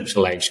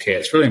 residential aged care.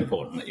 It's really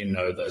important that you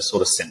know those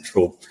sort of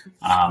central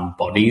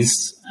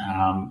bodies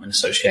and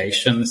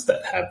associations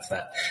that have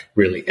that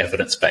really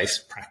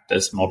evidence-based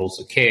practice models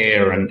of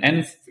care and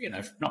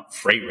not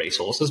free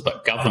resources,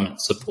 but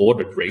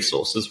government-supported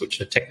resources,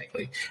 which are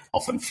technically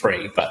often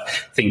free, but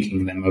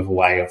thinking them of a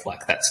way of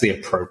that's the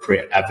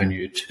appropriate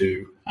avenue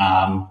to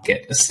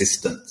get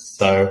assistance.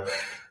 So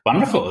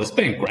wonderful. It's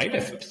been a great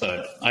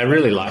episode. I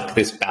really like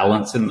this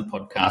balance in the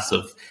podcast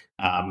of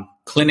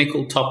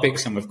clinical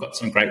topics, and we've got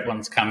some great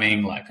ones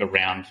coming,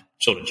 around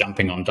sort of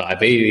jumping on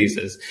diabetes.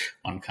 There's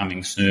one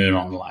coming soon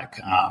on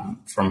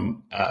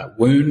from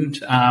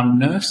wound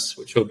nurse,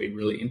 which will be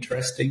really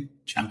interesting,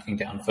 chunking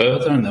down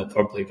further, and there'll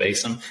probably be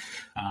some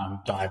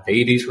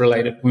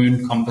diabetes-related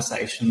wound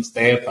conversations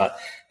there. But,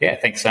 yeah,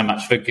 thanks so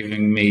much for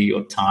giving me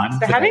your time.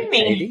 For having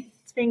me. Katie.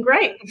 It's been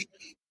great.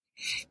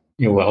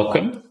 You're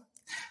welcome.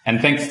 And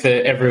thanks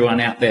to everyone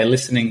out there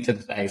listening to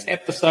today's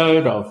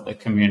episode of the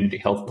Community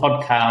Health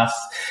Podcast.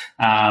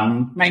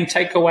 Main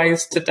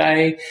takeaways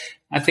today,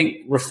 I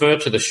think refer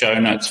to the show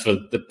notes for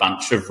the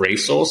bunch of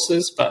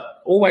resources, but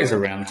always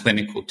around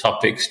clinical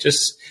topics,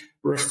 just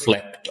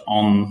reflect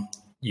on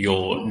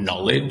your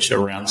knowledge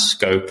around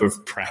scope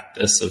of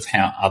practice of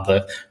how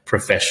other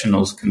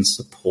professionals can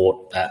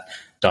support that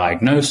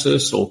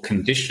diagnosis or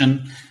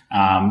condition.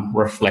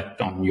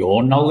 Reflect on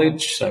your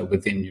knowledge, so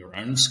within your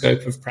own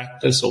scope of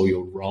practice or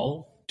your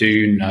role.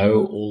 do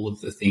know all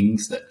of the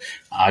things that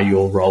are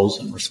your roles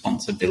and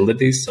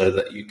responsibilities so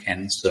that you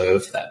can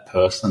serve that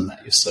person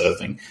that you're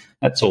serving.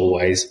 That's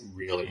always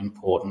really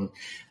important.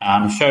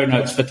 Show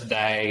notes for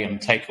today and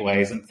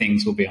takeaways and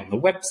things will be on the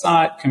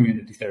website,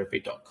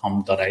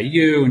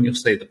 communitytherapy.com.au, and you'll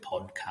see the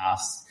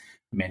podcast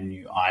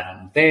menu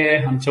item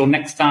there. Until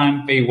next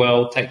time, be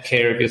well, take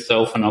care of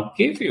yourself, and I'll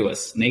give you a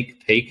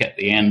sneak peek at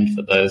the end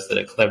for those that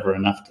are clever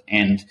enough to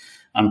end.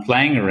 I'm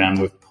playing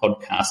around with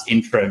podcast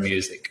intro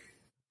music.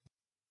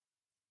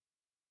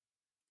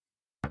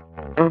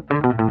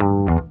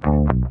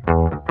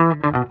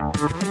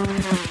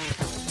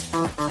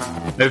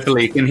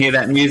 Hopefully you can hear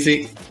that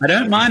music. I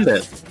don't mind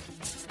it.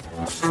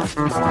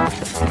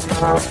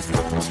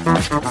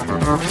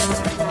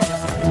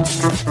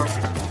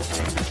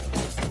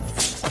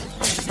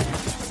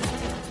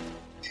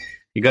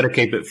 You got to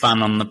keep it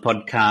fun on the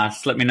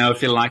podcast. Let me know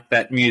if you like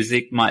that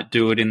music. Might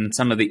do it in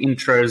some of the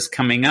intros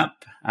coming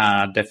up.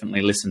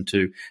 Definitely listen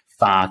to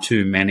far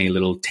too many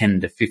little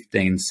 10 to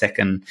 15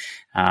 second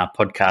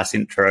podcast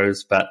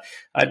intros, but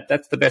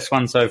that's the best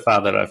one so far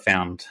that I've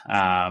found.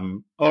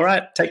 All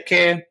right, take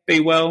care,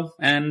 be well,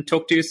 and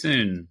talk to you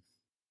soon.